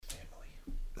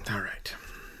All right.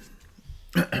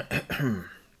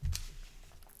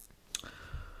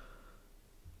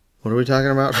 What are we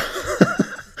talking about?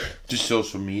 Just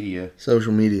social media.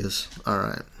 Social medias. All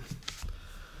right.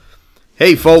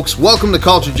 Hey, folks. Welcome to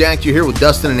Culture Jacked. You're here with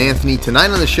Dustin and Anthony. Tonight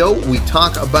on the show, we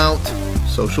talk about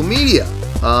social media.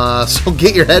 So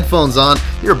get your headphones on.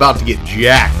 You're about to get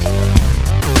jacked.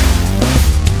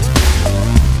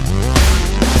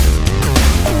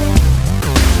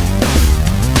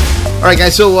 All right,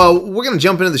 guys, so we're going to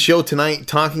jump into the show tonight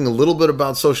talking a little bit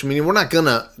about social media. We're not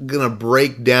gonna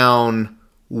break down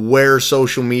where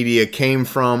social media came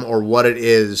from or what it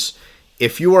is.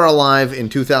 If you are alive in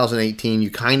 2018,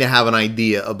 you kind of have an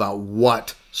idea about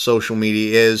what social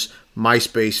media is.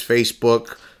 MySpace,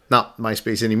 Facebook, not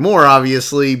MySpace anymore,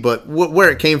 obviously, but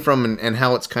where it came from and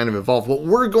how it's kind of evolved. What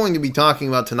we're going to be talking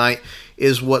about tonight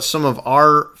is what some of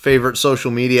our favorite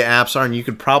social media apps are, and you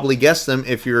could probably guess them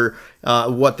if you're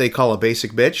what they call a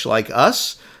basic bitch like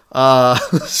us.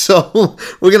 So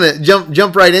we're gonna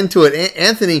jump right into it.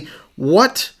 Anthony,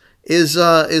 what is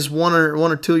one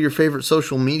or two of your favorite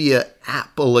social media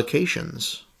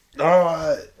applications?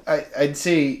 I'd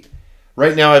say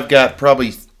right now I've got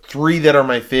probably three that are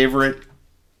my favorite.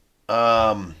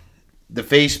 The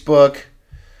Facebook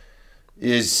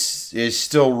is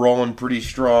still rolling pretty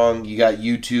strong. You got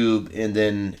YouTube and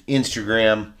then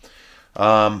Instagram.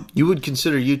 You would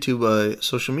consider YouTube a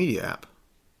social media app?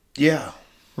 Yeah.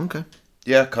 Okay.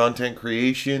 Yeah, content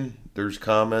creation. There's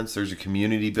comments. There's a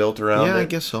community built around it. Yeah, I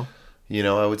guess so. You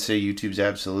know, I would say YouTube's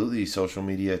absolutely social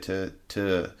media to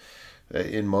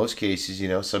in most cases. You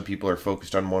know, some people are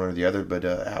focused on one or the other, but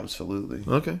absolutely.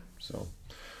 Okay. So,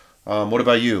 what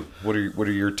about you? What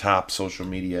are your top social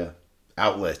media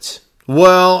outlets?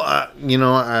 Well,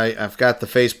 I've got the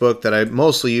Facebook that I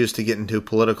mostly use to get into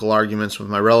political arguments with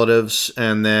my relatives,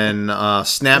 and then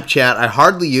Snapchat I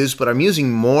hardly use, but I'm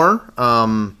using more.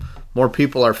 More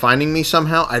people are finding me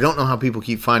somehow. I don't know how people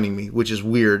keep finding me, which is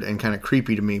weird and kind of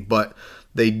creepy to me, but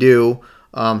they do.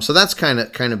 So that's kind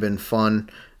of been fun.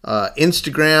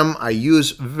 Instagram I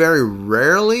use very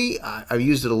rarely. I've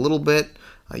used it a little bit.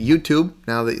 YouTube,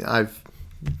 now that I've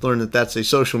learned that that's a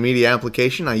social media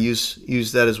application, I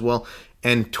use that as well.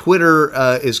 And Twitter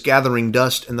is gathering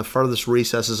dust in the farthest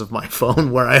recesses of my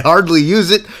phone where I hardly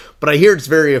use it, but I hear it's a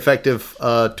very effective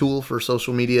tool for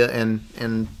social media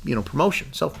and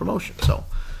promotion, self-promotion. So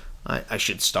I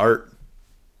should start,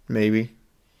 maybe.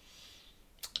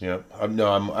 Yeah,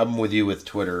 I'm with you with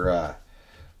Twitter.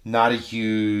 Not a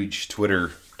huge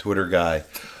Twitter guy.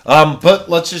 But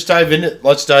let's just dive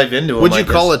into it. Would you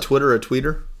call a Twitter a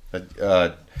tweeter?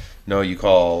 No, you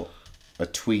call a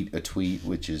tweet,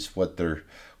 which is what there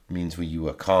means when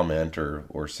you comment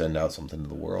or send out something to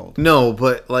the world. No,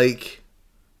 but like,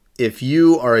 if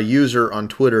you are a user on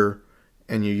Twitter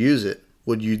and you use it,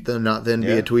 would you then not be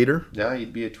a tweeter? Yeah,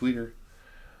 you'd be a tweeter.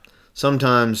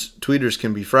 Sometimes tweeters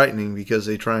can be frightening because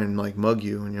they try and like mug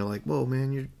you, and you're like, "Whoa,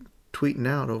 man, you're tweeting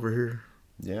out over here."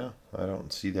 Yeah, I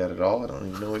don't see that at all. I don't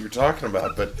even know what you're talking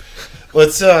about. But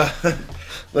let's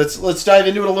dive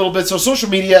into it a little bit. So social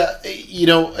media,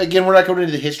 again, we're not going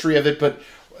into the history of it, but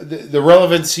the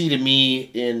relevancy to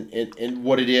me in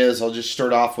what it is, I'll just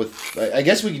start off with. I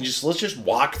guess let's just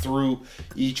walk through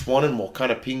each one, and we'll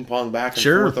kind of ping pong back and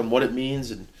forth on what it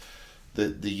means and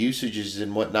the usages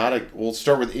and whatnot. We'll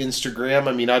start with Instagram.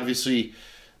 I mean, obviously,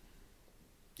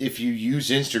 if you use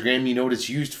Instagram, you know what it's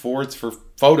used for. It's for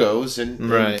photos, and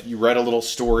you write a little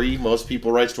story. Most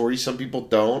people write stories. Some people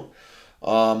don't.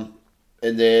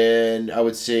 And then I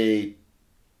would say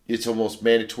it's almost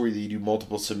mandatory that you do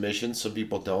multiple submissions. Some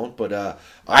people don't. But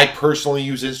I personally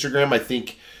use Instagram. I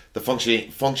think the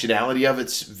functionality of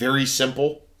it's very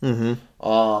simple.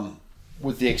 Mm-hmm.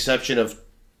 With the exception of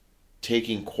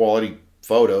taking quality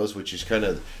photos, which is kind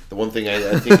of the one thing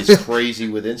I think is crazy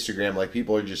with Instagram. Like,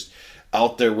 people are just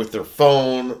out there with their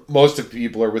phone. Most of the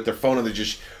people are with their phone and they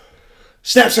just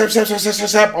snap,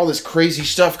 all this crazy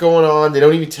stuff going on. They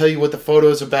don't even tell you what the photo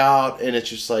is about, and it's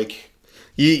just like...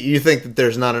 You think that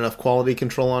there's not enough quality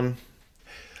control on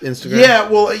Instagram? Yeah,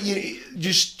 well,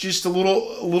 just a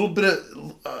little bit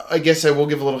of... I guess I will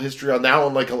give a little history on that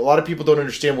one. Like, a lot of people don't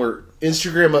understand where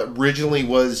Instagram originally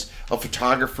was a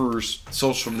photographer's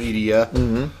social media.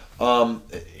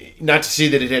 Mm-hmm. Not to say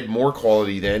that it had more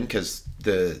quality then, because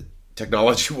the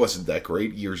technology wasn't that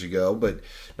great years ago, but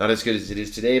not as good as it is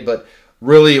today. But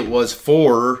really, it was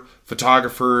for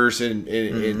photographers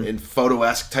and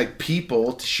photo-esque type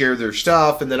people to share their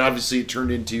stuff. And then obviously it turned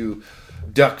into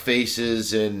duck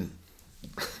faces and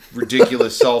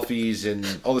ridiculous selfies and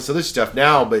all this other stuff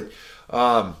now. But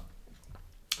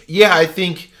yeah, I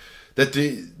think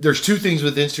there's two things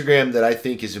with Instagram that I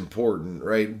think is important,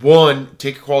 right? One,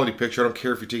 take a quality picture. I don't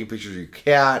care if you're taking pictures of your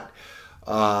cat,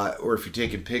 or if you're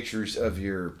taking pictures of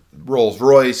your Rolls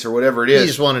Royce or whatever it is. You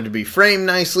just want it to be framed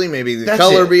nicely. Maybe the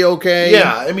color be okay.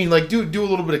 Yeah, I mean, like do a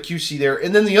little bit of QC there.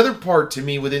 And then the other part to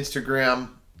me with Instagram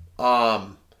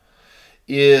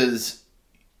is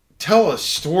tell a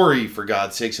story, for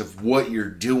God's sakes, of what you're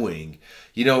doing.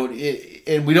 You know,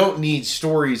 and we don't need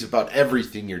stories about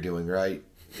everything you're doing, right?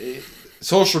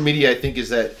 Social media, I think, is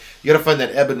that you got to find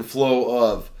that ebb and flow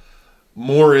of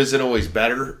more isn't always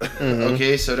better. Mm-hmm.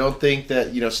 Okay, so don't think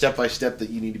that, you know, step by step that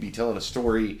you need to be telling a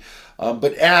story,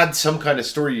 but add some kind of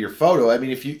story to your photo. I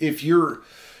mean, if you're,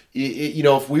 you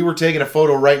know, if we were taking a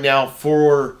photo right now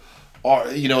for,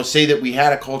 you know, say that we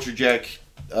had a Culture Jack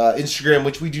Instagram,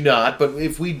 which we do not, but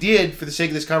if we did, for the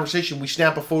sake of this conversation, we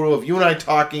snap a photo of you and I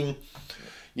talking,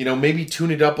 you know, maybe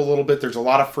tune it up a little bit. There's a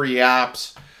lot of free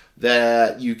apps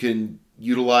that you can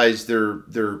utilize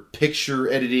their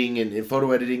picture editing and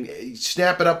photo editing.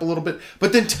 Snap it up a little bit,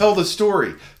 but then tell the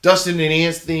story. Dustin and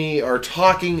Anthony are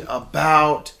talking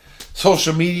about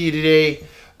social media today.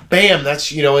 Bam,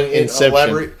 that's, you know, and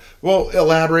elaborate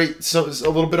a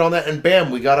little bit on that, and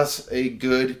bam, we got us a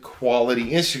good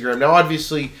quality Instagram. Now,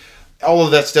 obviously, all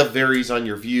of that stuff varies on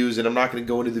your views, and I'm not going to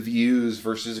go into the views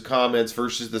versus the comments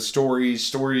versus the stories.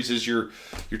 Stories is your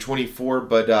 24,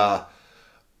 but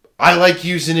I like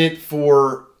using it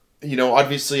for, you know,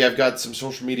 obviously I've got some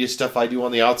social media stuff I do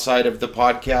on the outside of the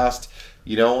podcast,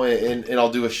 you know, and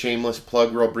I'll do a shameless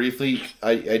plug real briefly.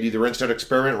 I do the Wrench Out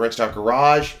Experiment, Wrench Out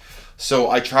Garage. So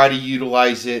I try to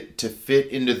utilize it to fit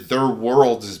into their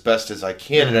worlds as best as I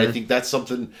can. Mm-hmm. And I think that's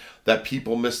something that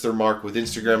people miss their mark with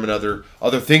Instagram and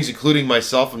other things, including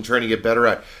myself. I'm trying to get better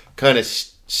at kind of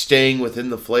staying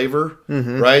within the flavor,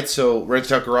 mm-hmm. right? So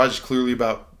Wrench Out Garage is clearly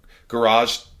about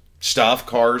garage stuff,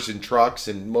 cars and trucks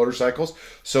and motorcycles.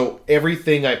 So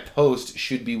everything I post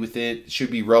should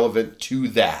be relevant to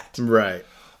that. Right.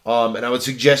 And I would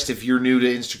suggest if you're new to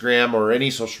Instagram or any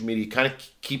social media, kind of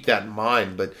keep that in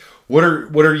mind. But what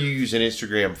are you using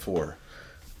Instagram for?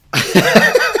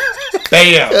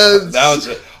 Bam! That was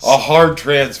a hard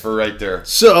transfer right there.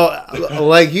 So,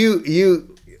 like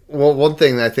well, one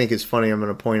thing that I think is funny, I'm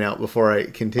going to point out before I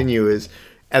continue, is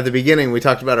at the beginning we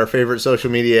talked about our favorite social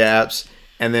media apps.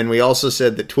 And then we also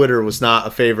said that Twitter was not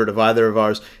a favorite of either of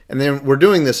ours. And then we're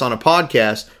doing this on a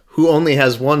podcast who only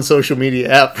has one social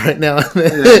media app right now, and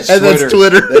that's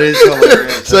Twitter. That is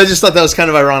hilarious. So I just thought that was kind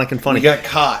of ironic and funny. We got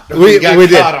caught. We got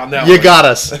caught on that one. You got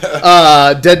us.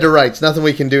 Dead to rights. Nothing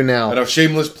we can do now. I know.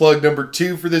 Shameless plug number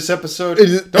 2 for this episode.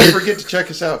 Don't forget to check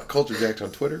us out, Culture Jacked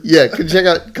on Twitter. Yeah, check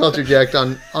out Culture Jacked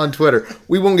on Twitter.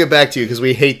 We won't get back to you because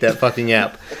we hate that fucking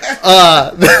app.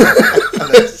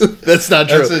 That's not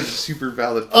true. That's a super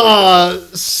valid point.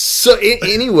 So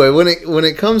anyway, when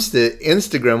it comes to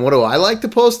Instagram, what do I like to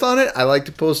post on it? I like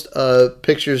to post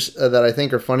pictures that I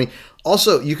think are funny.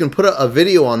 Also, you can put a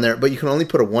video on there, but you can only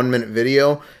put a 1-minute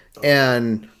video.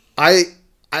 And I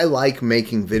like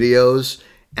making videos,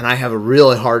 and I have a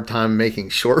really hard time making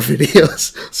short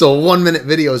videos. So a 1-minute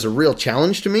video is a real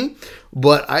challenge to me.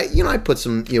 But I put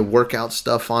some workout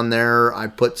stuff on there. I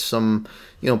put some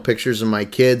pictures of my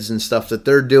kids and stuff that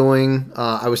they're doing.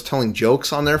 I was telling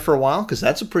jokes on there for a while because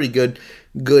that's a pretty good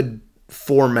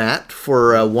format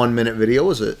for a 1-minute video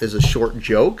is a short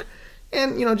joke.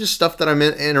 And, just stuff that I'm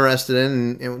interested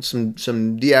in, and some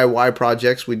DIY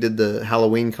projects. We did the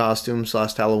Halloween costumes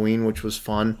last Halloween, which was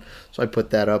fun. So I put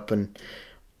that up, and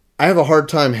I have a hard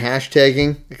time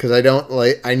hashtagging because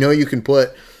I know you can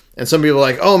put, and some people are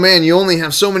like, oh man, you only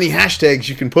have so many hashtags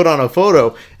you can put on a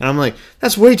photo. And I'm like,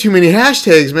 that's way too many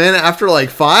hashtags, man. After like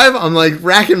 5, I'm like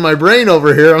racking my brain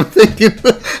over here. I'm thinking,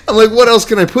 I'm like, what else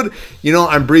can I put?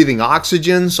 I'm breathing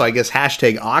oxygen, so I guess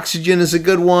hashtag oxygen is a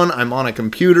good one. I'm on a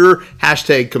computer,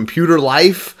 hashtag computer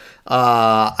life.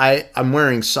 I'm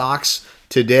wearing socks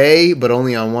today, but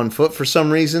only on one foot for some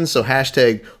reason. So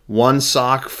hashtag one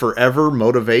sock forever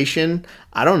motivation.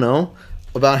 I don't know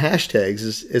about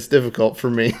hashtags. It's difficult for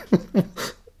me.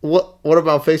 What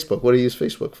about Facebook? What do you use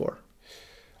Facebook for?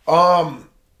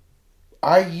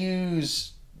 I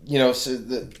use, I'm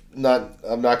not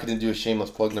going to do a shameless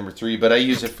plug number 3, but I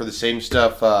use it for the same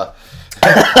stuff.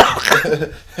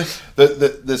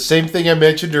 The same thing I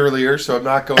mentioned earlier, so I'm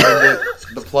not going into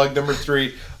the plug number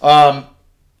 3.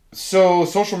 So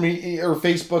social media or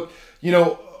Facebook,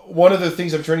 one of the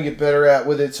things I'm trying to get better at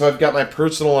with it, so I've got my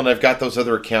personal and I've got those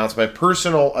other accounts. My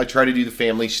personal, I try to do the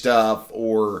family stuff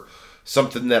or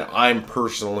something that I'm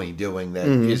personally doing that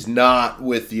is not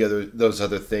with those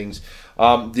other things.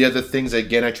 The other things,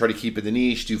 again, I try to keep in the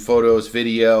niche, do photos,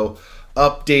 video,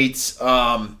 updates.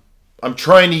 I'm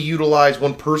trying to utilize,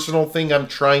 one personal thing I'm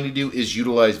trying to do is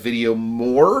utilize video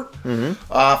more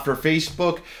for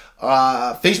Facebook.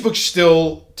 Facebook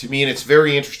still, to me, and it's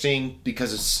very interesting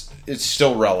because it's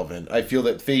still relevant. I feel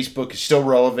that Facebook is still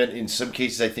relevant. In some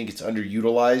cases, I think it's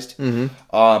underutilized.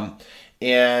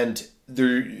 And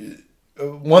there,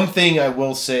 one thing I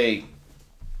will say,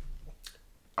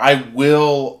 I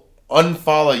will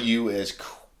unfollow you as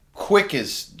quick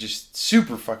as, just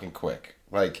super fucking quick.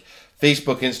 Like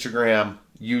Facebook, Instagram,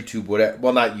 YouTube, whatever.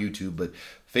 Well, not YouTube, but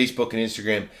Facebook and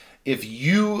Instagram. If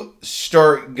you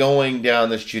start going down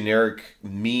this generic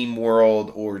meme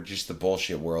world or just the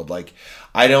bullshit world, like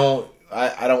I don't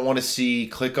want to see,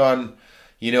 click on,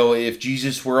 if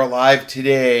Jesus were alive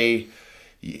today,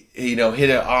 hit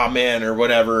an amen or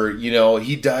whatever,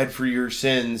 he died for your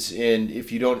sins. And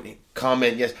if you don't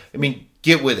comment, yes, I mean,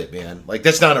 get with it, man. Like,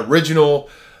 that's not original.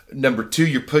 Number 2,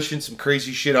 you're pushing some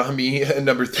crazy shit on me. And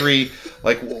number 3,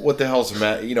 like, what the hell's the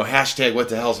matter? Hashtag what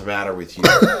the hell's the matter with you?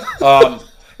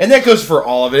 And that goes for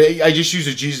all of it. I just use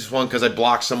a Jesus one because I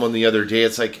blocked someone the other day.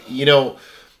 It's like,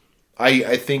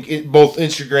 I think both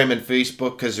Instagram and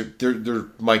Facebook, because they're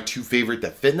my 2 favorite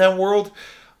that fit in that world.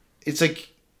 It's like,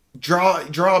 draw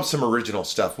up some original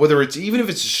stuff. Whether it's, even if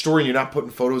it's a story and you're not putting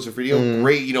photos or video,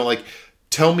 great. Like,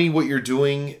 tell me what you're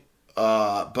doing,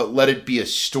 but let it be a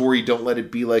story. Don't let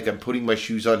it be like I'm putting my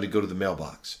shoes on to go to the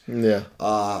mailbox. Yeah.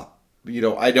 I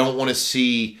don't want to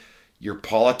see your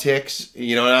politics,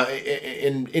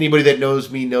 and anybody that knows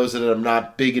me knows that I'm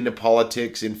not big into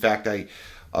politics. In fact,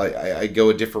 I go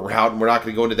a different route, and we're not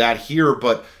going to go into that here,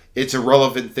 but it's a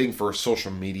relevant thing for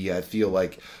social media. I feel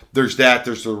like there's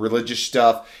the religious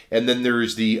stuff, and then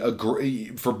there's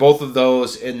for both of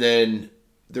those, and then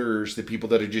there's the people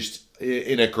that are just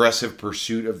in aggressive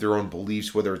pursuit of their own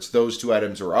beliefs, whether it's those 2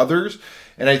 items or others.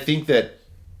 And I think that,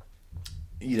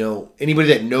 anybody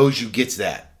that knows you gets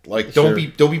that. Like, don't be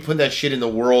putting that shit in the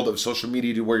world of social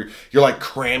media to where you're like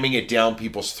cramming it down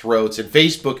people's throats. And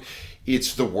Facebook,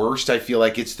 it's the worst. I feel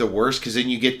like it's the worst because then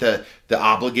you get the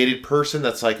obligated person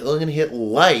that's like, oh, I'm gonna hit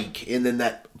like, and then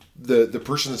that the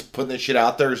person that's putting that shit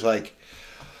out there is like,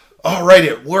 all right,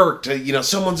 it worked.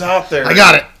 Someone's out there. I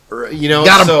got it. Or,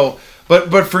 got 'em. So,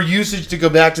 but for usage, to go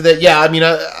back to that, yeah, I mean,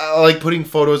 I like putting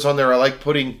photos on there. I like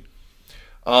putting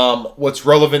what's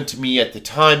relevant to me at the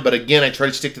time, but again, I try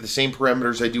to stick to the same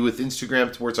parameters I do with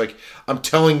Instagram, to where it's like I'm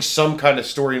telling some kind of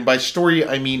story, and by story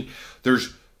I mean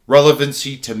there's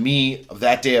relevancy to me of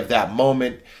that day, of that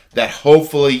moment, that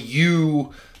hopefully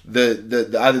you,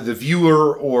 the either the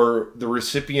viewer or the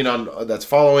recipient on that's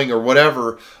following or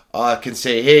whatever, can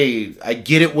say, hey, I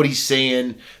get it, what he's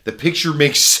saying, the picture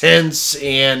makes sense,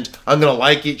 and I'm gonna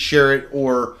like it, share it,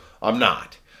 or I'm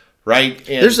not, right?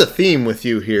 And there's a theme with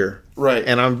you here. Right.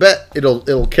 And I bet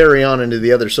it'll carry on into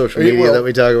the other social media that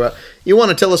we talk about. You want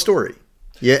to tell a story.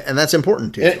 Yeah, and that's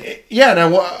important to you. And I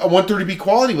want there to be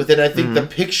quality with it. I think the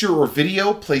picture or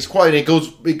video plays quality. It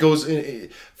goes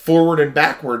forward and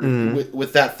backward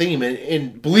with that theme.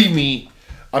 And believe me,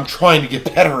 I'm trying to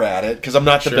get better at it because I'm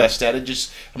not the best at it.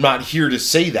 Just I'm not here to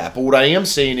say that. But what I am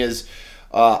saying is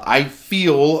I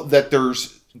feel that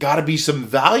there's got to be some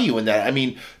value in that. I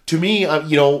mean, to me,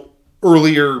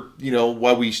 earlier,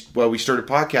 while we started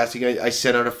podcasting, I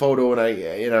sent out a photo and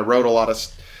I wrote a lot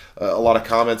of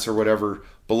comments or whatever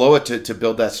below it to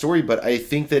build that story. But I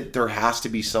think that there has to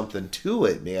be something to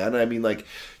it, man. I mean, like,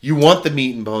 you want the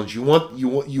meat and bones. You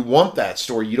want that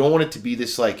story. You don't want it to be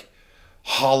this like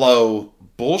hollow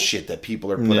bullshit that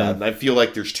people are put out. And I feel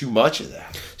like there's too much of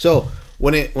that. So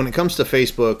when it comes to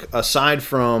Facebook, aside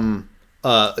from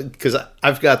because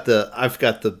I've got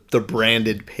the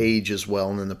branded page as well,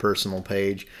 and then the personal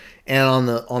page. And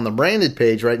on the branded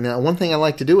page right now, one thing I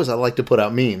like to do is I like to put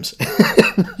out memes.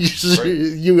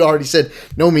 You already said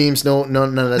no memes, none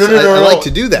of that. I like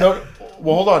to do that. No,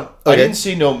 well, hold on. Okay. I didn't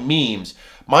say no memes.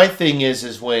 My thing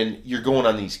is when you're going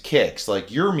on these kicks,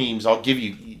 like your memes, I'll give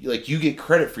you, like, you get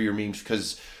credit for your memes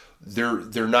because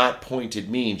they're not pointed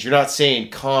memes. You're not saying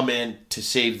comment to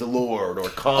save the Lord or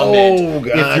comment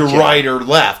if you're right or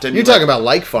left. I mean, you're talking about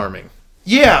like farming.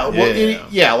 Yeah,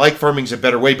 well, like farming's a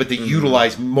better way, but they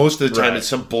utilize most of the time it's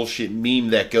some bullshit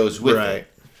meme that goes with it.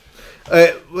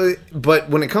 But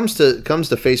when it comes to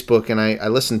Facebook, and I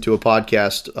listened to a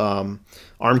podcast,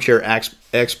 Armchair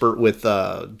Expert with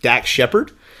Dax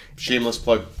Shepard. Shameless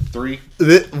plug 3.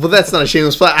 Well, that's not a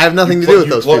shameless plug. I have nothing to do with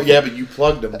those people. Yeah, but you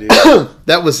plugged them, dude.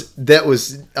 That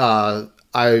was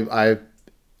I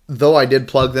though I did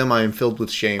plug them, I am filled with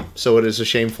shame. So it is a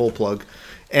shameful plug.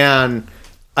 And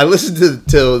I listened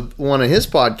to one of his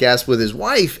podcasts with his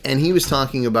wife, and he was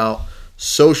talking about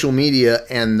social media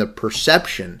and the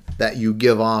perception that you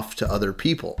give off to other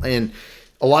people. And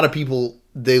a lot of people,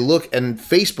 they look, and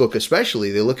Facebook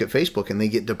especially, they look at Facebook and they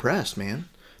get depressed, man.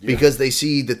 Yeah. Because they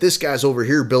see that this guy's over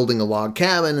here building a log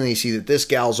cabin, and they see that this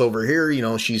gal's over here, you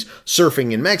know, she's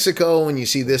surfing in Mexico, and you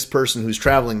see this person who's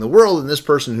traveling the world, and this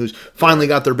person who's finally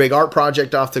got their big art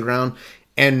project off the ground.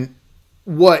 And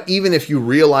even if you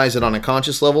realize it on a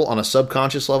conscious level, on a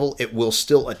subconscious level, it will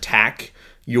still attack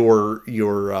your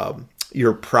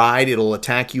pride. It'll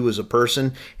attack you as a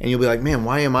person, and you'll be like, man,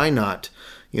 why am I not,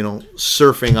 you know,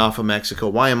 surfing off of Mexico?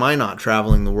 Why am I not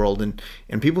traveling the world? And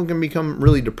people can become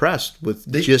really depressed with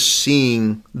just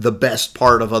seeing the best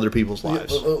part of other people's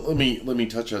lives. Let me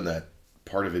touch on that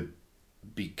part of it,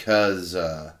 because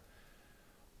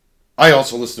I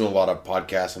also listen to a lot of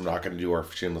podcasts. I'm not going to do our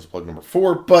shameless plug number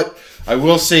 4, but I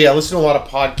will say I listen to a lot of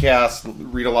podcasts,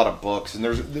 read a lot of books, and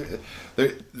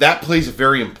that plays a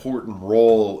very important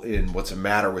role in what's the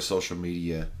matter with social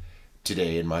media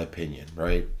today, in my opinion,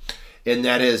 right? And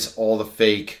that is all the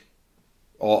fake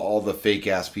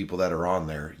ass people that are on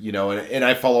there, you know. And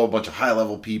I follow a bunch of high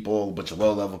level people, a bunch of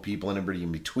low level people, and everybody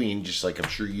in between, just like I'm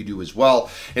sure you do as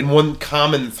well. And one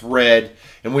common thread,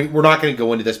 and we're not going to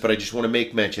go into this, but I just want to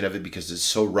make mention of it because it's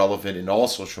so relevant in all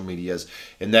social medias,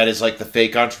 and that is like the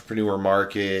fake entrepreneur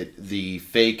market, the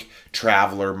fake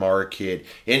traveler market,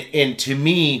 and to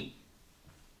me,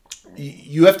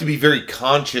 you have to be very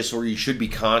conscious, or you should be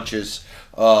conscious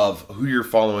of who you're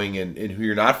following and who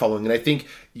you're not following. And I think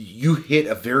you hit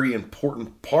a very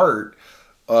important part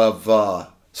of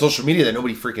social media that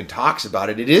nobody freaking talks about.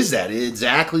 It is that,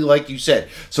 exactly like you said.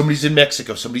 Somebody's in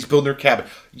Mexico, somebody's building their cabin.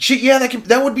 Shit, yeah,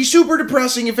 that would be super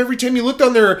depressing if every time you looked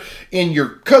on there and your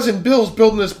cousin Bill's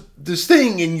building this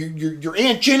thing, and your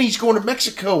Aunt Jenny's going to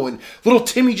Mexico, and little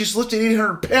Timmy just lifted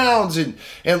 800 pounds, and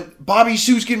Bobby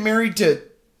Sue's getting married to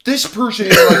this person.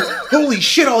 Is like, holy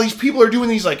shit, all these people are doing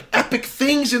these like epic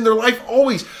things in their life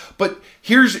always. But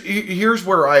here's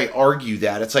where I argue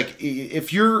that it's like,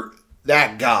 if you're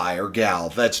that guy or gal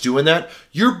that's doing that,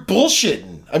 you're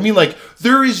bullshitting. I mean, like,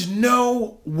 there is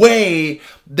no way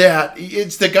that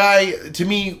it's the guy. To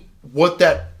me, what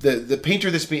the painter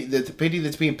the painting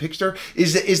that's being pictured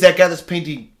is that guy that's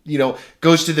painting, you know,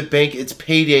 goes to the bank, it's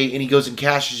payday, and he goes and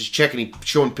cashes his check, and he's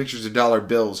showing pictures of dollar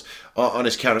bills on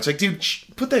his counter. It's like, dude,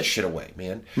 put that shit away,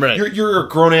 man. Right. You're a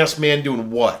grown ass man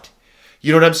doing what?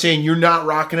 You know what I'm saying? You're not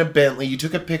rocking a Bentley. You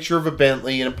took a picture of a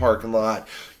Bentley in a parking lot.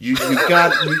 You've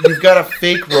got a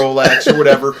fake Rolex or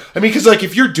whatever. I mean, because like,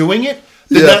 if you're doing it,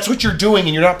 then that's what you're doing,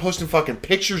 and you're not posting fucking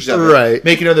pictures of it,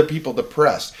 making other people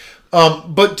depressed.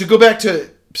 But to go back to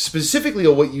specifically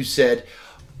on what you said,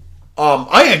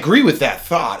 I agree with that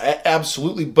thought,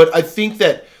 absolutely. But I think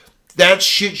that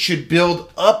shit should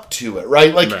build up to it,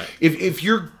 right? Like, if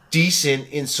you're decent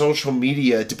in social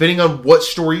media, depending on what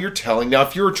story you're telling. Now,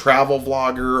 if you're a travel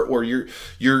vlogger, or you're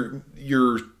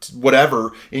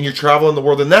whatever, and you're traveling the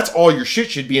world, and that's all your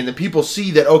shit should be, and then people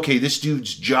see that, okay, this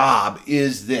dude's job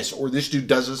is this, or this dude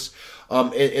does this,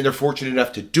 and they're fortunate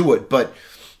enough to do it. But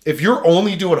if you're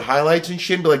only doing highlights and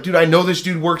shit, and be like, dude, I know this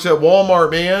dude works at Walmart,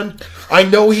 man. I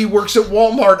know he works at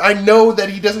Walmart. I know that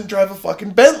he doesn't drive a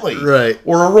fucking Bentley. Right.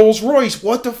 Or a Rolls Royce.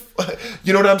 What the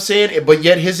you know what I'm saying? But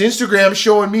yet his Instagram's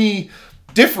showing me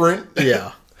different.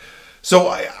 Yeah. So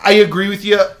I agree with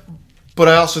you, but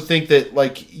I also think that,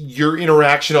 like, your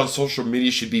interaction on social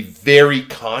media should be very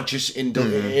conscious and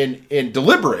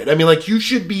deliberate. I mean, like, you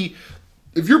should be,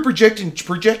 if you're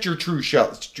project your true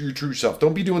self.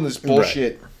 Don't be doing this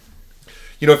bullshit. Right.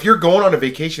 You know, if you're going on a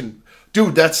vacation,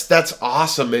 dude, that's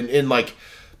awesome. And like,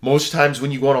 most times when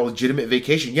you go on a legitimate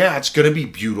vacation, yeah, it's going to be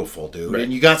beautiful, dude. Right.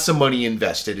 And you got some money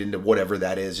invested into whatever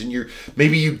that is. And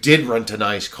maybe you did rent a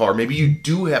nice car. Maybe you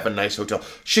do have a nice hotel.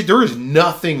 Shit, there is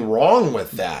nothing wrong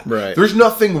with that. Right. There's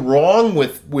nothing wrong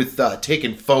with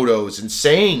taking photos and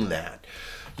saying that.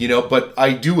 You know, but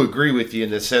I do agree with you in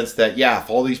the sense that, yeah,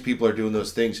 if all these people are doing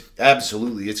those things,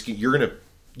 absolutely,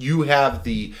 you have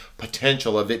the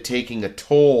potential of it taking a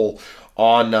toll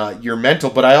on your mental.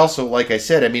 But I also, like I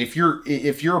said, I mean, if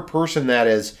you're a person that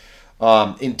is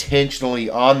intentionally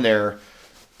on there,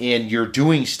 and you're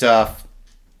doing stuff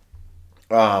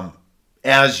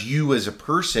as you as a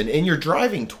person, and you're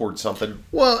driving towards something.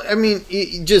 Well, I mean,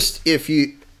 if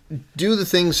you do the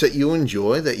things that you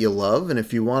enjoy, that you love, and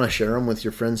if you want to share them with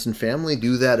your friends and family,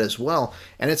 do that as well.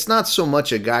 And it's not so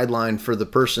much a guideline for the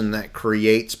person that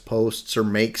creates posts or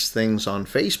makes things on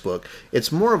Facebook.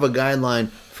 It's more of a guideline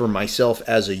for myself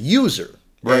as a user,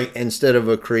 right? Instead of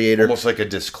a creator. Almost like a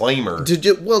disclaimer.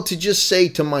 To just say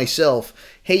to myself,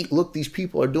 hey, look, these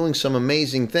people are doing some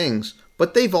amazing things,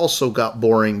 but they've also got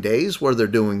boring days where they're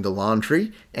doing the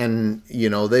laundry, and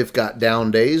they've got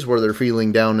down days where they're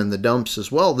feeling down in the dumps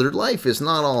as well. Their life is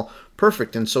not all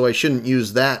perfect, and so I shouldn't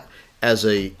use that as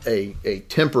a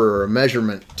temper or a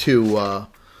measurement to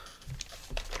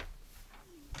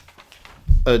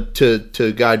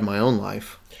guide my own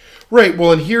life. Right.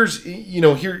 Well, and here's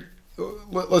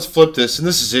let's flip this, and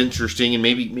this is interesting, and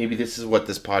maybe this is what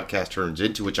this podcast turns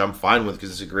into, which I'm fine with because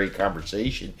it's a great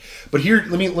conversation. But here,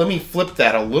 let me flip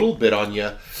that a little bit on you.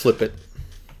 Flip it.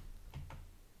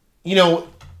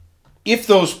 If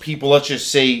those people, let's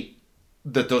just say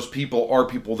that those people are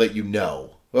people that you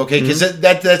know. Okay, because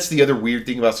that's the other weird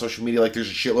thing about social media. Like,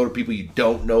 there's a shitload of people you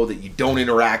don't know that you don't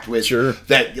interact with. Sure.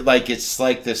 That, like, it's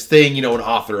like this thing, an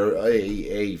author,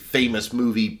 a famous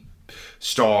movie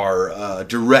star,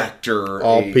 director.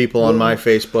 All people on my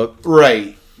Facebook.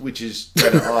 Right, which is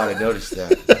kind of odd. I noticed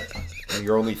that.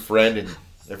 Your only friend and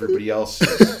everybody else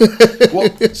is... Well,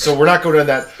 so we're not going on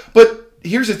that. But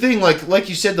here's the thing, like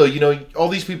you said, though, all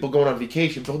these people going on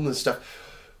vacation, building this stuff...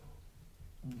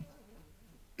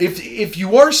 If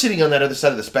you are sitting on that other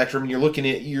side of the spectrum and you're looking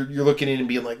at it and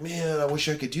being like, man, I wish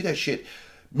I could do that shit.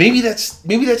 Maybe that's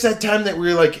that time that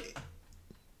we're like,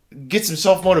 get some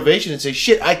self-motivation and say,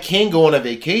 shit, I can go on a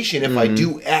vacation if I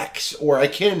do X, or I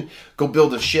can go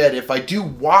build a shed if I do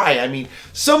Y. I mean,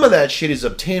 some of that shit is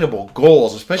obtainable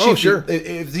goals, especially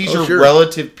if these are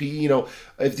relative,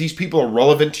 if these people are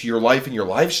relevant to your life and your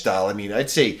lifestyle. I mean,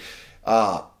 I'd say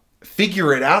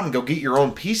figure it out and go get your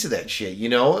own piece of that shit,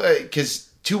 because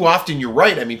too often, you're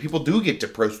right. I mean, people do get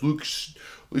depressed. Look,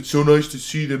 it's so nice to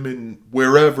see them in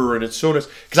wherever, and it's so nice.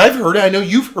 Because I've heard it. I know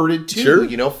you've heard it too.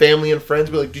 Sure. Family and friends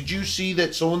be like, did you see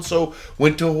that so-and-so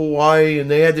went to Hawaii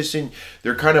and they had this thing?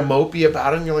 They're kind of mopey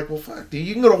about it. And you're like, well, fuck, dude,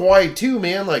 you can go to Hawaii too,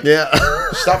 man. Like, yeah.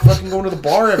 Stop fucking going to the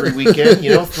bar every weekend.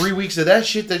 3 weeks of that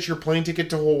shit, that's your plane ticket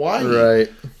to Hawaii.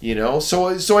 Right.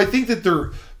 So I think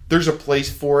that there's a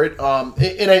place for it.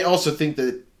 And I also think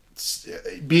that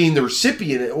being the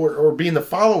recipient or being the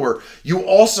follower, you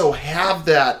also have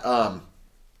that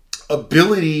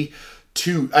ability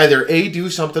to either A, do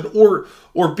something, or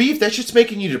B, if that shit's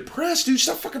making you depressed, dude,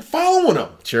 stop fucking following them.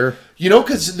 Sure.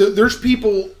 Because there's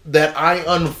people that I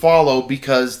unfollow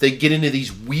because they get into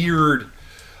these weird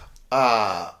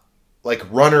like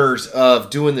runners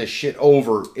of doing this shit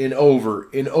over and over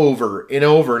and over and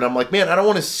over, and I'm like, man, I don't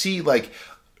want to see, like,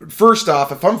 first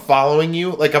off, if I'm following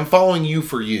you, like, I'm following you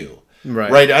for you.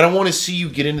 Right? I don't want to see you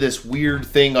get into this weird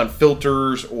thing on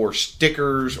filters or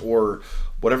stickers or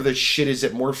whatever the shit is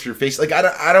that morphs your face. Like,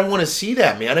 I don't want to see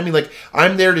that, man. I mean, like,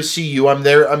 I'm there to see you. I'm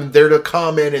there to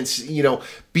comment and,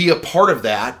 be a part of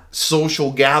that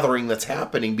social gathering that's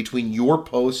happening between your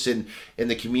posts and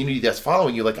the community that's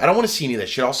following you. Like, I don't want to see any of that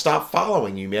shit. I'll stop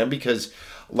following you, man, because,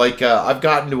 like, I've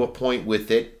gotten to a point with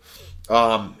it.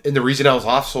 And the reason I was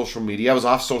off social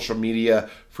media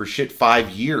for 5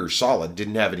 years solid.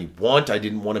 Didn't have any want. I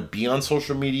didn't want to be on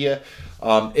social media.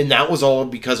 And that was all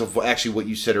because of actually what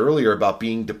you said earlier about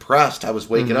being depressed. I was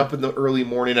waking up in the early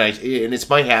morning, and it's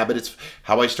my habit. It's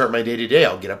how I start my day to day.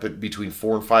 I'll get up at between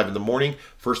 4 and 5 in the morning.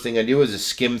 First thing I do is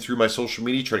skim through my social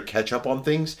media, try to catch up on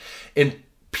things. And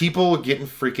people were getting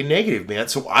freaking negative, man.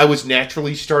 So I was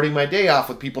naturally starting my day off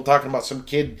with people talking about some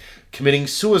kid committing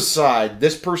suicide,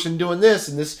 this person doing this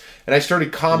and this, and I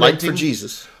started commenting. Like for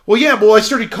Jesus. Well, yeah, I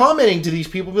started commenting to these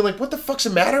people, being like, what the fuck's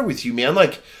the matter with you, man?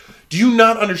 Like, do you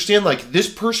not understand, like,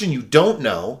 this person you don't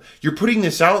know, you're putting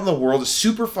this out in the world, is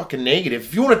super fucking negative.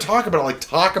 If you want to talk about it, like,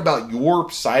 talk about your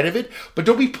side of it, but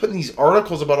don't be putting these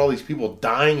articles about all these people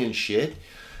dying and shit.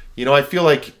 I feel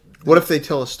like... What if they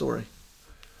tell a story?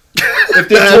 If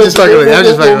they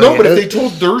told, but if they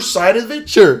told their side of it,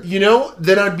 sure,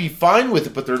 then I'd be fine with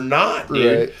it. But they're not,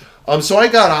 dude. Right. So I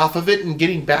got off of it, and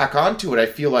getting back onto it, I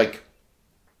feel like,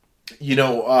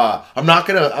 I'm not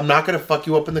gonna fuck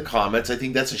you up in the comments. I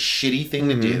think that's a shitty thing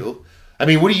to do. I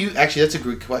mean, what do you actually? That's a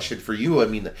good question for you. I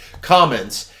mean, the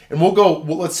comments, and we'll go.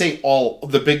 Well, let's say all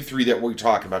the big three that we're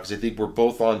talking about, because I think we're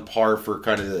both on par for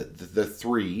kind of the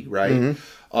three, right?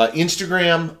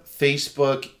 Instagram,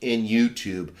 Facebook, and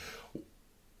YouTube.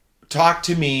 Talk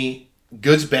to me,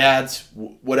 goods, bads,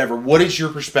 whatever. What is your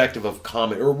perspective of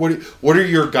comment, or what are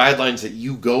your guidelines that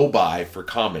you go by for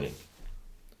commenting?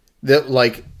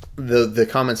 The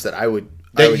comments that I would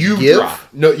you give? Drop.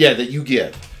 No, yeah, that you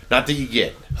give, not that you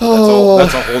get. That's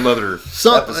a whole nother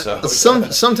episode.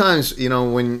 Sometimes,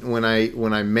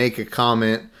 when I make a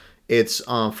comment, it's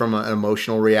from an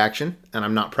emotional reaction, and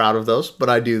I'm not proud of those, but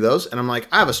I do those, and I'm like,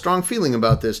 I have a strong feeling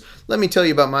about this. Let me tell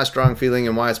you about my strong feeling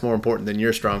and why it's more important than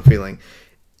your strong feeling.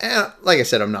 And like I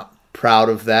said, I'm not proud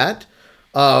of that.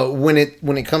 When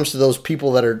it comes to those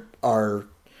people that are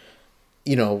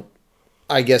you know,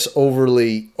 I guess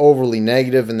overly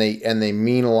negative, and they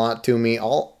mean a lot to me,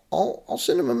 I'll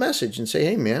send them a message and say,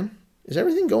 hey man, is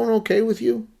everything going okay with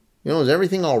you? You know, is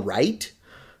everything all right?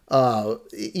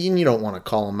 You don't want to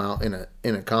call them out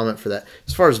in a comment for that.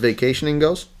 As far as vacationing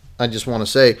goes, I just want to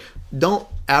say, don't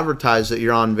advertise that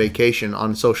you're on vacation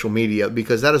on social media,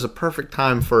 because that is a perfect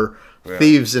time for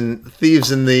thieves and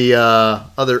the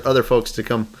other folks to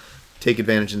come take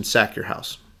advantage and sack your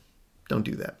house. Don't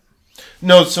do that.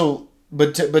 No, so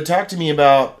but talk to me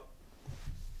about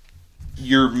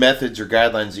your methods or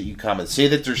guidelines that you comment. Say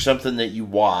that there's something that you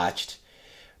watched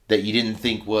that you didn't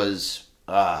think was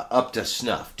up to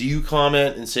snuff. Do you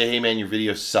comment and say, "Hey, man, your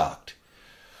video sucked"?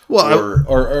 Well,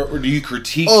 or do you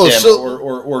critique them,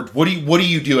 or what do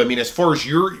you do? I mean, as far as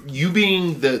you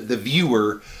being the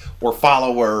viewer or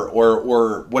follower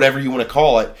or whatever you want to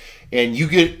call it, and you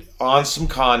get on some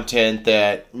content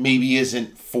that maybe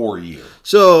isn't for you.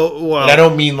 So, well, and I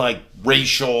don't mean like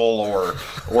racial or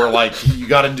like you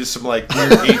got into some like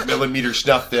weird 8mm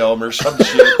snuff film or some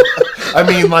shit. I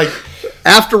mean, like,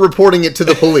 after reporting it to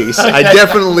the police, I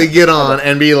definitely get on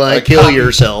and be like, kill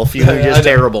yourself. You're just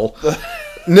terrible.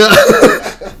 No.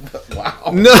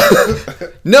 Wow.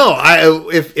 No.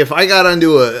 If I got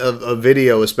onto a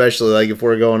video, especially like if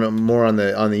we're going more on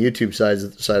the YouTube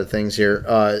side of things here,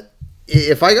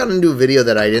 if I got into a video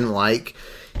that I didn't like,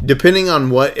 depending on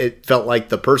what it felt like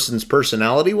the person's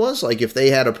personality was, like if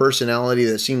they had a personality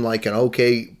that seemed like an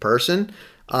okay person,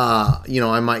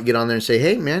 I might get on there and say,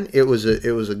 hey man, it was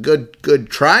a good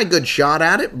try, good shot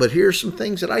at it, but here's some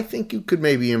things that I think you could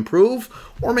maybe improve,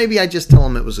 or maybe I just tell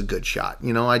them it was a good shot.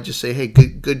 I just say, hey,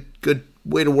 good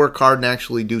way to work hard and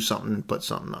actually do something and put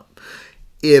something up.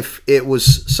 If it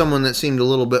was someone that seemed a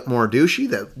little bit more douchey,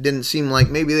 that didn't seem like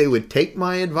maybe they would take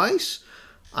my advice,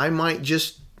 I might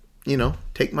just,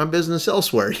 take my business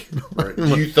elsewhere. Right.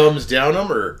 Do you thumbs down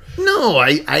them or? No,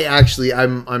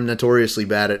 I'm notoriously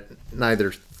bad at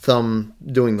neither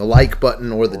doing the like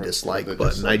button or the dislike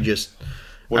button.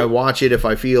 I watch it. If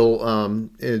I feel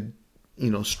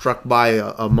struck by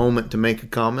a moment to make a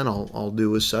comment, I'll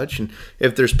do as such. And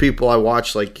if there's people I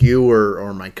watch like you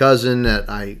or my cousin that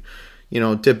I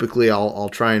typically I'll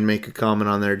try and make a comment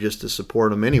on there just to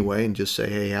support them anyway, and just say,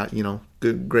 hey,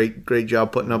 great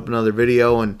job putting up another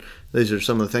video, and these are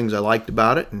some of the things I liked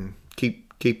about it, and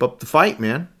keep up the fight,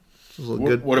 man.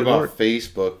 What about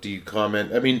Facebook? Do you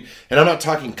comment? I mean, and I'm not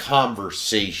talking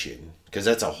conversation, because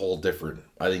that's a whole different.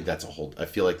 I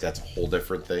feel like that's a whole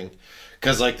different thing,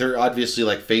 because like they're obviously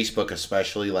like Facebook,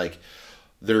 especially like.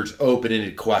 There's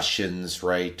open-ended questions,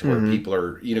 right? To where people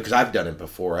are, because I've done it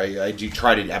before. I'm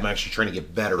actually trying to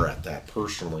get better at that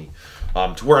personally.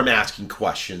 To where I'm asking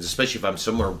questions, especially if I'm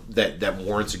somewhere that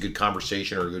warrants a good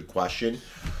conversation or a good question.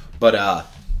 But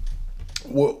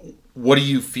what do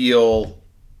you feel,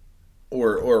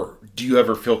 or do you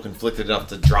ever feel conflicted enough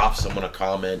to drop someone a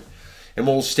comment? And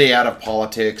we'll stay out of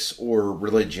politics or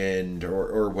religion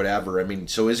or whatever. I mean,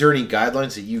 so is there any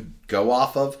guidelines that you go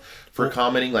off of for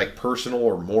commenting, like personal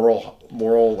or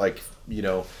moral, like,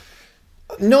 No,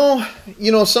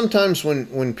 sometimes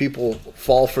when people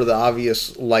fall for the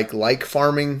obvious like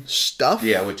farming stuff.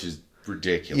 Yeah, which is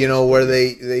ridiculous. Where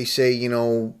they say,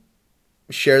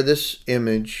 share this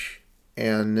image,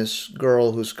 and this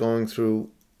girl who's going through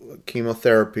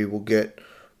chemotherapy will get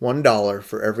 $1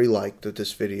 for every like that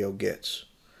this video gets.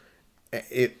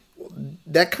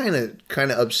 That kind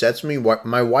of upsets me.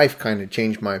 My wife kind of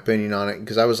changed my opinion on it,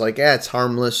 because I was like, it's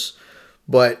harmless,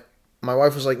 but my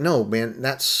wife was like, no, man,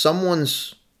 that's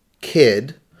someone's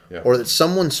kid, or that's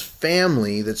someone's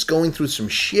family that's going through some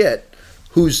shit,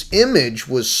 whose image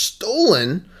was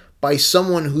stolen by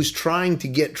someone who's trying to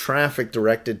get traffic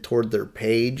directed toward their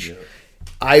page. Yeah.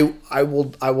 I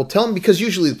will tell them, because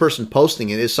usually the person posting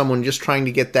it is someone just trying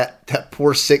to get that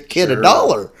poor sick kid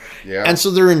 $1. Yeah. And so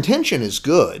their intention is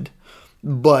good,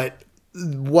 but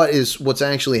what's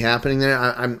actually happening there?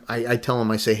 I tell them,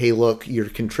 I say, hey, look, you're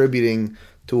contributing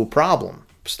to a problem.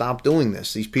 Stop doing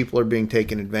this. These people are being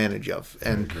taken advantage of,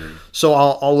 and so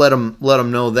I'll let them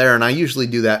know there. And I usually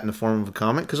do that in the form of a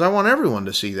comment, because I want everyone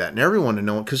to see that and everyone to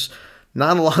know it, because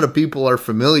not a lot of people are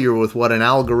familiar with what an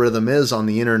algorithm is on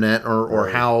the internet, or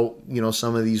how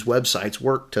some of these websites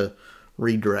work to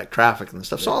redirect traffic and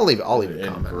stuff. So I'll leave a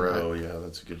comment. Grow, yeah,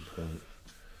 that's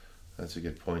a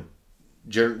good point.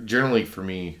 Generally, for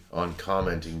me on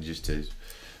commenting, just to,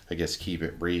 I guess, keep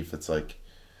it brief, it's like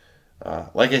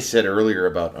I said earlier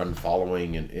about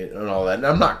unfollowing and all that. And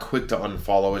I'm not quick to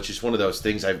unfollow. It's just one of those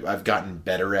things I've gotten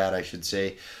better at, I should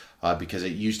say. Because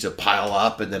it used to pile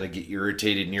up, and then I get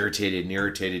irritated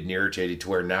to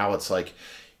where now it's like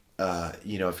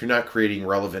if you're not creating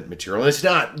relevant material, and it's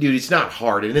not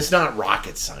hard, and it's not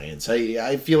rocket science.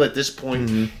 I feel at this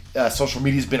point, social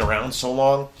media's been around so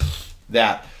long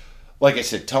that, like I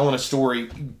said, telling a story,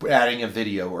 adding a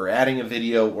video, or adding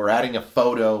a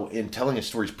photo, and telling a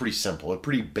story is pretty simple, a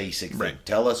pretty basic thing. Right.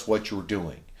 Tell us what you're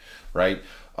doing, right?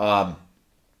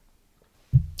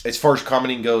 As far as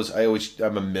commenting goes,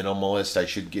 I'm a minimalist.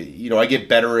 I get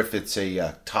better if it's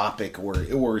a topic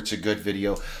or it's a good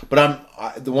video. But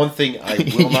the one thing I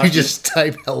will not You just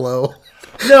type hello.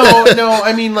 No.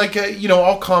 I mean,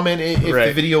 I'll comment if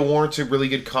the video warrants a really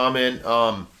good comment.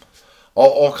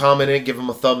 I'll comment it, give them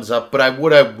a thumbs up. But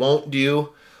what I won't do,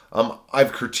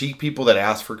 I've critiqued people that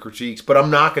ask for critiques, but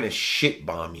I'm not going to shit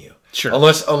bomb you. Sure.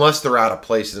 Unless they're out of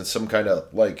place and it's some kind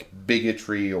of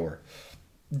bigotry or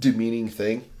demeaning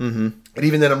thing. Mm-hmm. And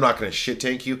even then, I'm not going to shit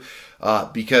tank you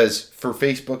because for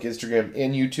Facebook, Instagram,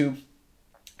 and YouTube,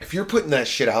 if you're putting that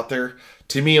shit out there,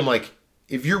 to me, I'm like,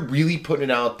 if you're really putting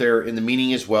it out there and the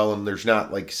meaning is well, and there's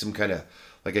not some kind of,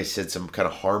 like I said, some kind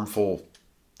of harmful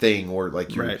thing, or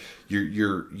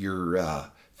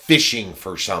you're fishing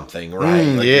for something,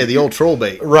 right? The old troll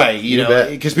bait, right?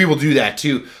 Because people do that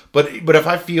too. But if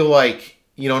I feel like,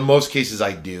 in most cases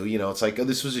I do, it's like, oh,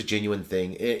 this was a genuine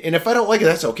thing. And if I don't like it,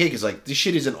 that's okay, because this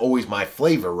shit isn't always my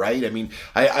flavor, right? I mean,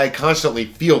 I constantly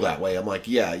feel that way. I'm like,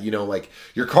 yeah,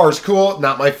 your car's cool,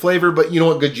 not my flavor, but you know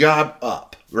what, good job,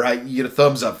 up, right? You get a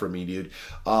thumbs up from me, dude.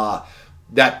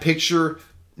 That picture,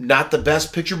 not the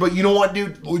best picture, but you know what,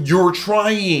 dude? You're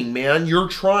trying, man. You're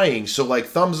trying. So,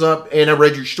 thumbs up. And I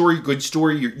read your story. Good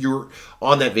story. You're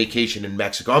on that vacation in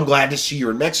Mexico. I'm glad to see you're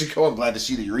in Mexico. I'm glad to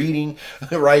see that you're eating,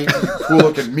 right? Cool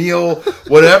looking meal,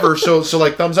 whatever. So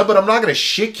thumbs up. But I'm not going to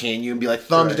shit can you and be like,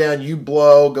 thumbs down, you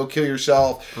blow, go kill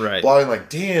yourself. Right. Blowing like,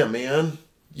 damn, man.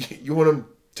 You want him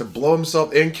to blow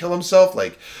himself and kill himself?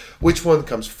 Which one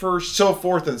comes first, so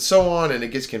forth and so on, and it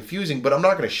gets confusing, but I'm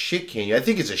not going to shit can you. I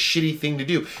think it's a shitty thing to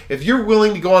do. If you're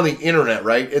willing to go on the internet,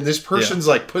 right, and this person's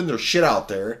putting their shit out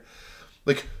there,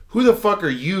 who the fuck are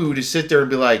you to sit there and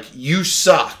be like, you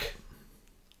suck?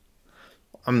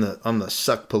 I'm the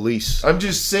suck police. I'm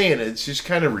just saying, it's just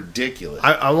kind of ridiculous.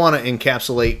 I want to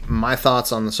encapsulate my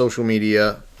thoughts on the social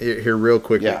media here real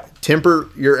quickly. Yeah. Temper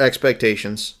your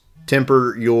expectations.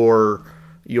 Temper your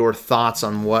thoughts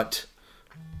on what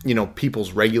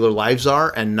people's regular lives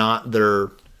are, and not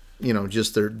their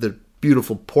just their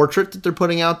beautiful portrait that they're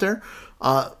putting out there.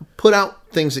 Put out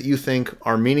things that you think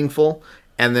are meaningful,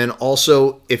 and then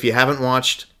also, if you haven't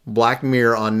watched Black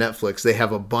Mirror on Netflix, they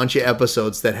have a bunch of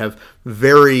episodes that have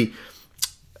very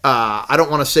I don't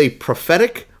want to say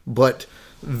prophetic, but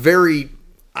very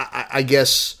I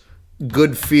guess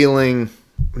good feeling,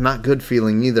 not good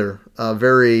feeling either,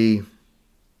 very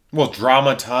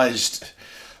dramatized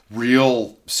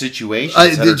real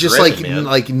situations. Just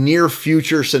like near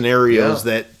future scenarios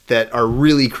that are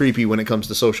really creepy when it comes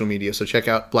to social media. So check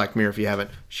out Black Mirror if you haven't.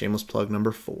 Shameless plug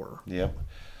number 4. Yep.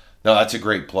 No, that's a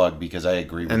great plug, because I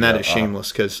agree with you. And that is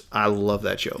shameless, because I love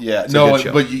that show. Yeah, it's a good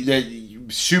show.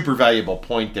 But super valuable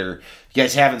point there. You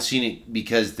guys haven't seen it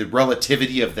because the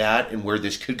relativity of that and where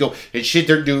this could go. And shit,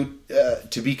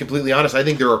 to be completely honest, I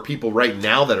think there are people right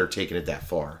now that are taking it that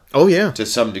far. Oh, yeah. To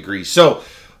some degree. So,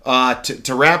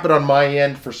 to wrap it on my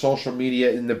end for social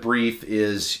media in the brief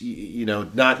is,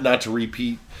 not to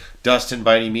repeat Dustin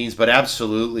by any means, but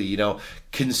absolutely,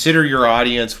 consider your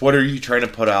audience. What are you trying to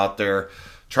put out there?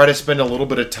 Try to spend a little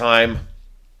bit of time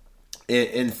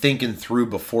in thinking through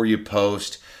before you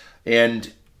post,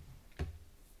 and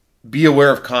be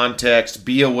aware of context,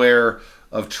 be aware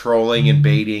of trolling and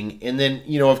baiting. And then,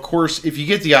 of course, if you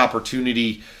get the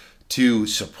opportunity to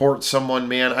support someone,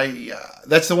 man,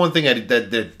 that's the one thing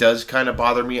that does kind of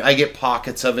bother me. I get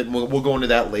pockets of it, and we'll go into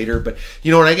that later. But,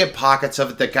 when I get pockets of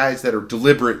it, that guys that are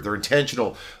deliberate, they're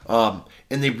intentional, and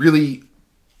they really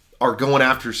are going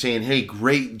after saying, hey,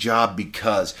 great job,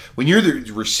 because when you're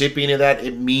the recipient of that,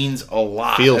 it means a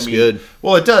lot. Feels good.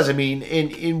 Well, it does. I mean,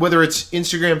 in whether it's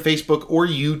Instagram, Facebook, or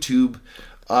YouTube,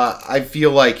 I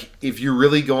feel like if you're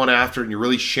really going after it and you're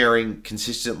really sharing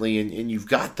consistently, and you've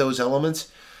got those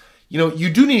elements,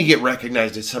 you do need to get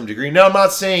recognized to some degree. Now, I'm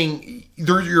not saying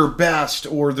they're your best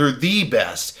or they're the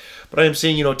best, but I am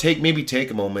saying, take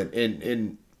a moment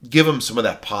and give them some of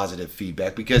that positive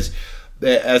feedback, because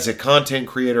as a content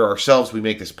creator ourselves, we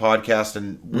make this podcast,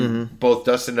 and both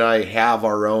Dustin and I have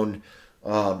our own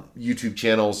YouTube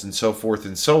channels and so forth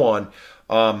and so on.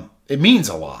 It means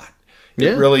a lot.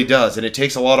 It really does. And it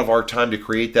takes a lot of our time to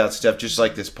create that stuff, just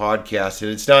like this podcast.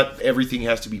 And it's not everything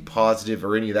has to be positive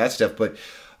or any of that stuff, but,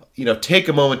 take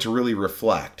a moment to really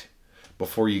reflect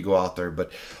before you go out there.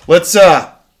 But let's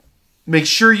Make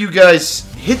sure you guys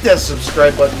hit that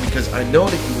subscribe button because I know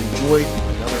that you enjoyed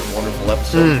another wonderful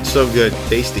episode. So good.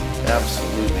 Tasty.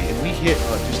 Absolutely. And we hit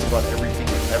on just about everything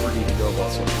you ever need to know about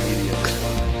social media.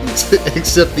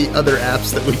 Except the other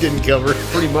apps that we didn't cover.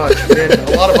 Pretty much. And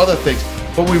a lot of other things.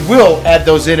 But we will add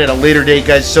those in at a later date,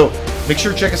 guys. So make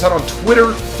sure to check us out on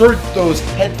Twitter. Throw those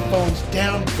headphones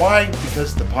down. Why?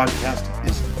 Because the podcast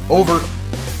is over.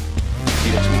 See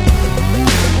you next week.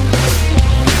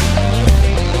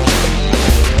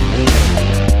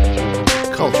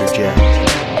 Culture Jack.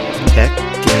 Tech,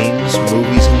 games, movies.